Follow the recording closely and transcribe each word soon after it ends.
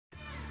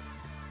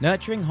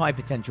Nurturing high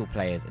potential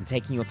players and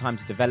taking your time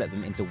to develop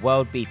them into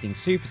world-beating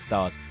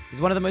superstars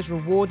is one of the most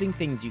rewarding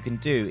things you can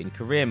do in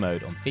career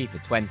mode on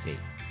FIFA 20.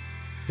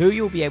 Who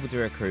you'll be able to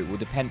recruit will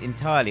depend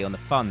entirely on the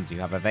funds you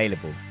have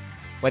available.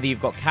 Whether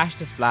you've got cash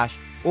to splash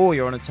or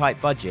you're on a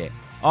tight budget,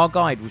 our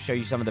guide will show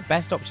you some of the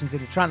best options in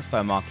the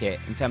transfer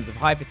market in terms of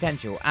high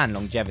potential and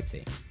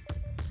longevity.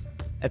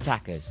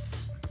 Attackers.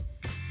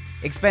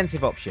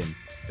 Expensive option: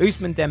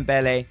 Ousmane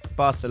Dembele,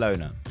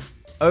 Barcelona.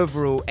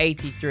 Overall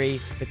 83,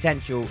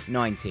 potential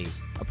 90,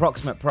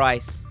 approximate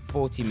price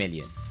 40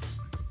 million.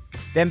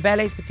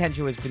 Dembele's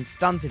potential has been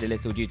stunted a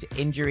little due to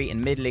injury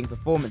and middling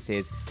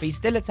performances, but he's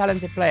still a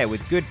talented player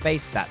with good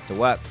base stats to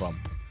work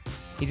from.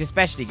 He's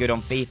especially good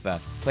on FIFA,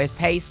 where his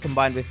pace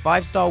combined with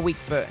 5-star weak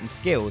foot and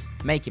skills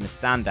make him a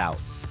standout.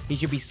 He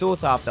should be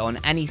sought after on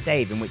any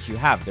save in which you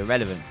have the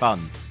relevant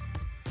funds.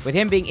 With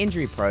him being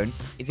injury prone,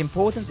 it's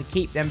important to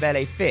keep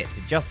Dembele fit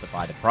to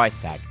justify the price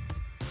tag.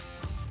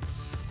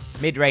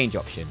 Mid-range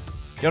option: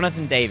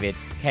 Jonathan David,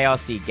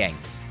 KRC Genk.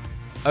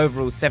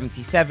 Overall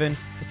 77,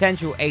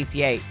 potential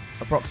 88,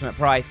 approximate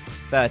price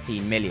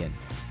 13 million.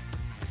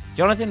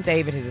 Jonathan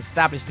David has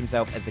established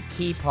himself as the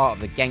key part of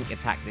the Genk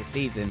attack this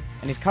season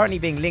and is currently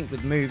being linked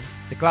with moves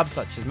to clubs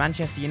such as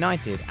Manchester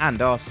United and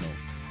Arsenal.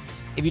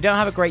 If you don't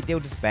have a great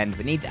deal to spend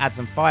but need to add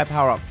some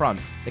firepower up front,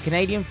 the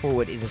Canadian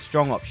forward is a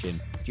strong option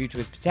due to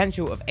his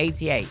potential of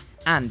 88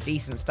 and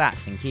decent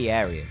stats in key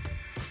areas.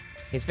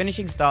 His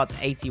finishing starts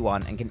at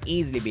 81 and can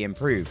easily be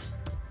improved.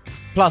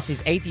 Plus,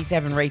 his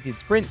 87 rated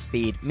sprint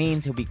speed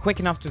means he'll be quick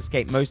enough to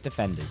escape most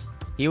defenders.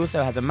 He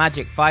also has a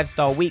magic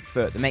 5-star weak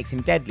foot that makes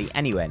him deadly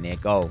anywhere near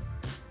goal.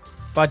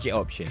 Budget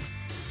option: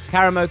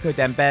 Karamoko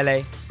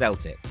Dembele,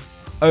 Celtic.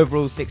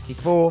 Overall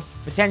 64,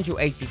 potential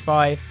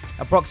 85,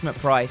 approximate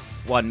price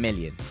 1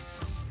 million.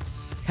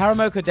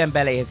 Karamoko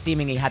Dembele has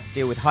seemingly had to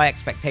deal with high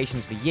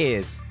expectations for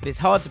years, but it's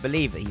hard to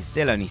believe that he's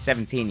still only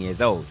 17 years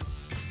old.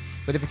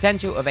 With a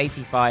potential of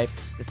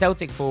 85, the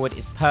Celtic forward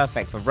is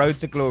perfect for road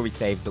to glory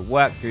saves that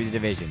work through the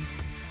divisions.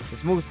 The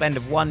small spend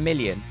of 1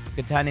 million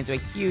could turn into a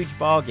huge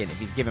bargain if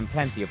he's given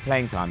plenty of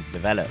playing time to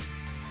develop.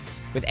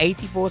 With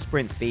 84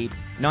 sprint speed,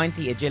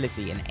 90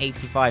 agility and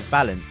 85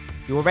 balance,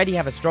 you already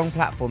have a strong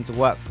platform to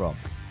work from.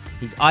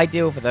 He's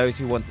ideal for those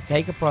who want to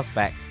take a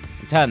prospect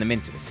and turn them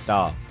into a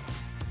star.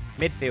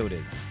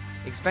 Midfielders.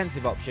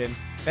 Expensive option: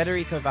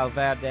 Federico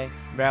Valverde,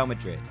 Real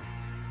Madrid.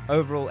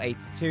 Overall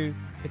 82,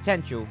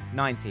 potential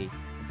 90,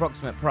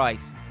 approximate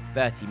price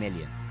 30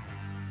 million.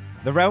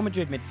 The Real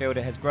Madrid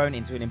midfielder has grown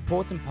into an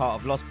important part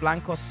of Los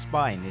Blancos'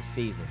 spine this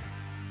season.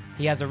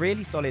 He has a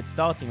really solid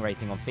starting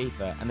rating on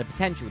FIFA and the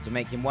potential to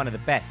make him one of the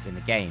best in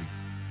the game.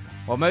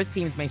 While most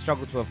teams may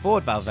struggle to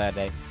afford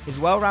Valverde, his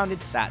well-rounded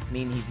stats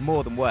mean he's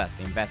more than worth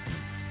the investment.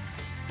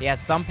 He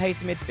has some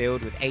pace in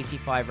midfield with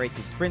 85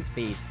 rated sprint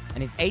speed,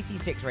 and his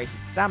 86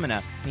 rated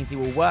stamina means he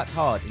will work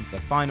hard into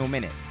the final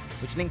minutes,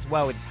 which links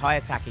well with his high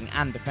attacking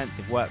and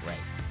defensive work rates.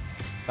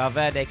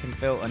 Valverde can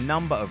fill a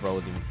number of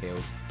roles in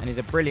midfield and is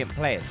a brilliant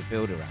player to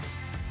build around.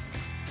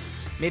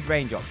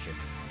 Mid-range option: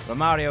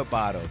 Romario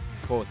Barro,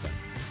 Porto.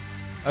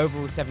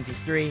 Overall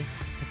 73,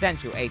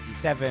 potential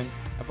 87,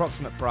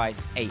 approximate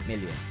price 8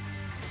 million.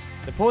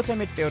 The Porto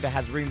midfielder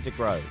has room to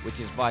grow,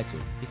 which is vital,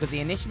 because he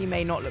initially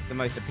may not look the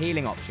most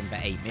appealing option for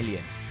 8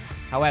 million.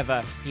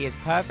 However, he is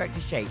perfect to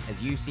shape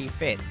as you see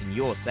fit in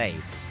your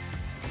save.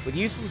 With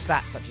useful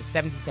stats such as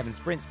 77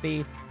 sprint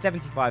speed,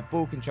 75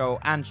 ball control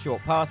and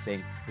short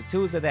passing, the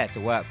tools are there to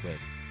work with.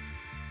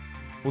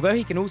 Although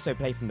he can also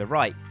play from the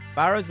right,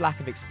 Barro's lack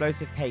of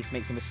explosive pace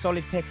makes him a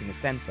solid pick in the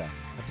centre,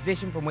 a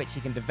position from which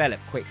he can develop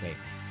quickly.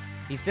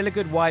 He's still a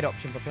good wide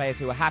option for players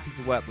who are happy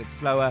to work with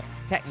slower,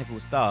 technical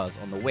stars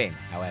on the wing,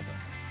 however.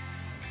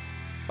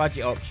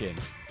 Budget option: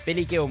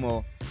 Billy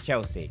Gilmour,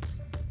 Chelsea.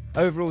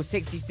 Overall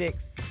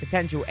 66,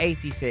 potential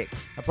 86,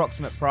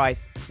 approximate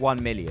price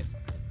 1 million.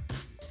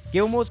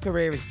 Gilmour's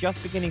career is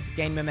just beginning to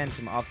gain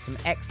momentum after some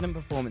excellent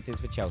performances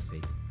for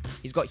Chelsea.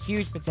 He's got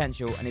huge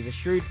potential and is a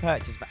shrewd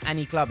purchase for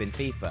any club in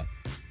FIFA,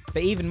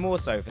 but even more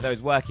so for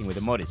those working with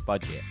a modest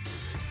budget.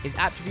 His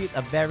attributes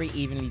are very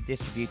evenly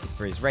distributed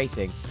for his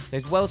rating, so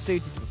he's well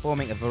suited to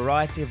performing a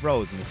variety of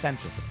roles in the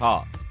centre of the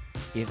park.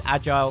 He is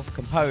agile,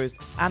 composed,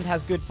 and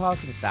has good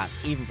passing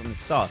stats even from the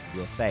start of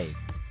your save.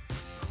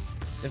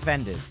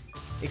 Defenders.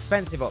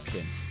 Expensive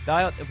option: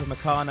 Dayot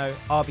Upamecano,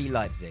 RB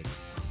Leipzig.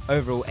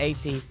 Overall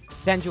 80,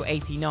 potential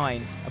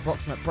 89,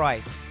 approximate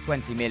price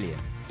 20 million.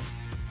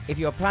 If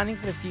you are planning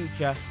for the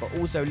future but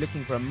also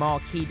looking for a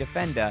marquee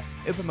defender,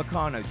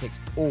 Upamecano ticks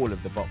all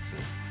of the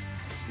boxes.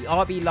 The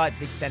RB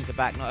Leipzig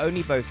centre-back not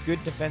only boasts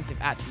good defensive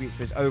attributes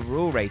for his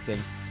overall rating,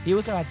 he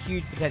also has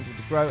huge potential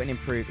to grow and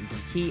improve in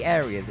some key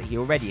areas that he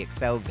already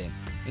excels in,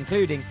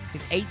 including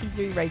his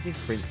 83 rated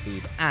sprint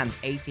speed and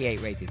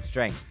 88 rated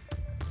strength.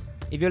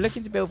 If you're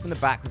looking to build from the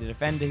back with a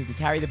defender who can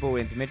carry the ball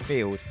into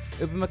midfield,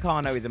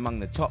 Upamecano is among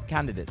the top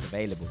candidates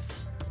available.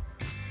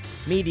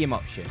 Medium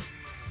option: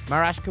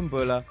 Marash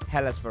Kumbula,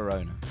 Hellas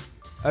Verona.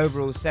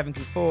 Overall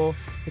 74,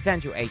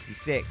 potential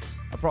 86,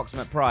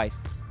 approximate price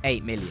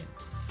 8 million.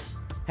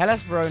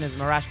 Hellas Verona's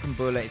Marash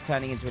Kumbula is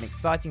turning into an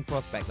exciting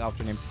prospect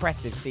after an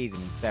impressive season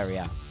in Serie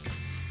A.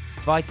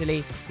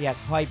 Vitally, he has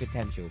high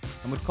potential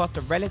and would cost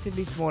a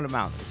relatively small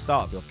amount at the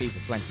start of your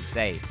FIFA 20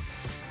 save.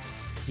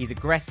 He's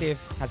aggressive,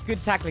 has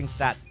good tackling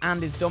stats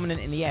and is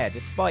dominant in the air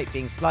despite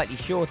being slightly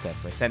shorter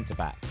for a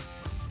centre-back.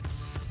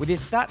 With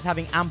his stats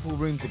having ample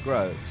room to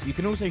grow, you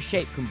can also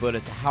shape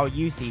Kumbula to how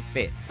you see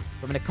fit,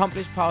 from an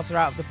accomplished passer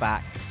out of the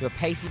back to a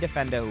pacey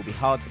defender who will be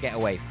hard to get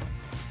away from.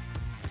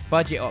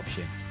 Budget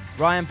option: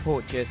 Ryan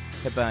Porteous,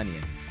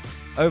 Hibernian.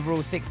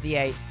 Overall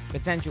 68,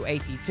 potential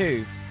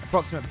 82,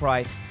 approximate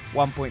price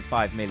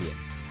 1.5 million.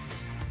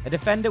 A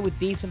defender with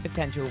decent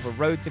potential for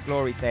road to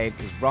glory saves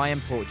is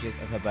Ryan Porteous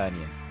of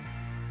Hibernian.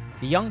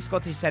 The young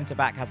Scottish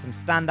centre-back has some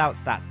standout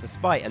stats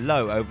despite a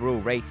low overall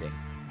rating.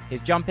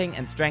 His jumping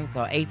and strength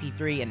are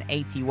 83 and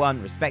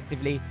 81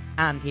 respectively,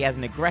 and he has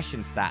an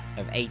aggression stat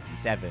of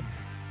 87.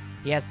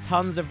 He has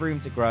tons of room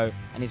to grow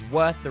and is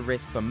worth the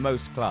risk for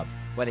most clubs,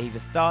 whether he's a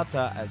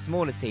starter at a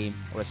smaller team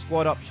or a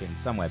squad option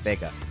somewhere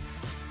bigger.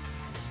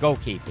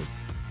 Goalkeepers.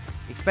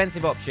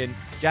 Expensive option: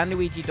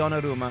 Gianluigi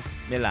Donnarumma,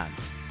 Milan.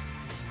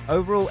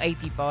 Overall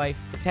 85,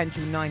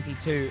 potential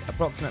 92,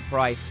 approximate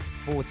price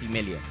 40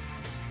 million.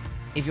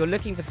 If you're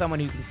looking for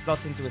someone who can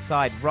slot into a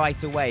side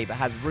right away but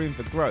has room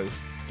for growth,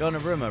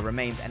 Donnarumma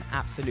remains an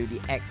absolutely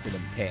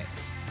excellent pick.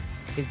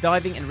 His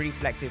diving and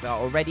reflexes are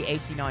already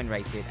 89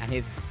 rated, and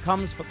his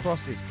comes for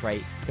crosses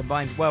trait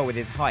combines well with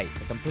his height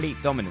for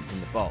complete dominance in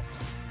the box.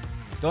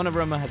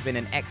 Donnarumma has been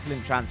an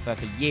excellent transfer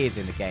for years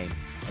in the game,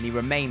 and he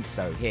remains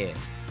so here.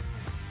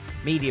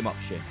 Medium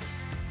option: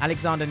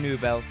 Alexander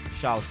Nubel,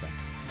 Schalke.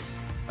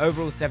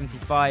 Overall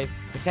 75,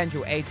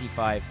 potential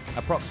 85,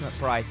 approximate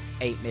price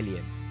 8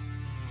 million.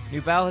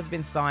 Nubel has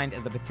been signed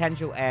as the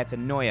potential heir to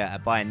Neuer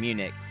at Bayern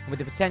Munich, and with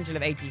the potential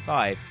of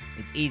 85,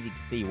 it's easy to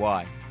see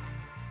why.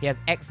 He has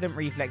excellent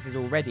reflexes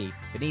already,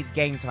 but needs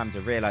game time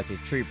to realise his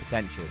true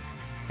potential.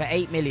 For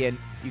 8 million,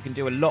 you can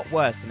do a lot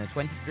worse than a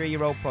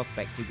 23-year-old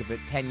prospect who could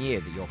put 10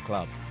 years at your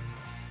club.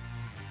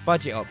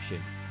 Budget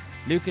option: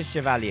 Lucas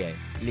Chevalier,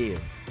 Lille.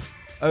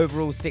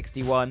 Overall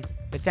 61,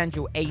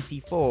 potential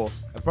 84,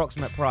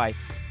 approximate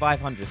price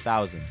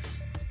 500,000.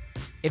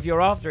 If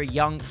you're after a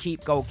young,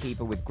 cheap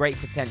goalkeeper with great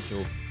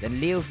potential,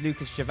 then Lille's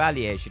Lucas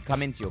Chevalier should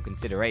come into your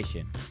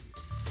consideration.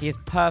 He is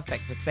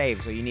perfect for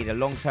saves where you need a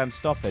long-term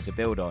stopper to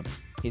build on.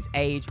 His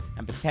age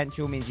and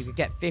potential means you could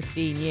get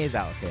 15 years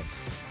out of him.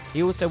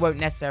 He also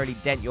won't necessarily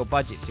dent your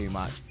budget too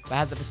much, but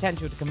has the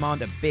potential to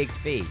command a big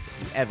fee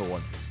if you ever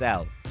want to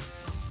sell.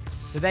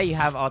 So there you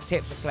have our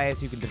tips for players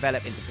who can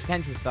develop into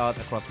potential stars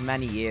across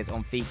many years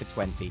on FIFA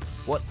 20,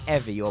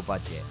 whatever your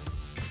budget.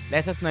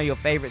 Let us know your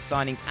favourite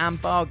signings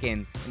and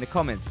bargains in the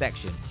comments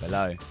section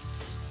below.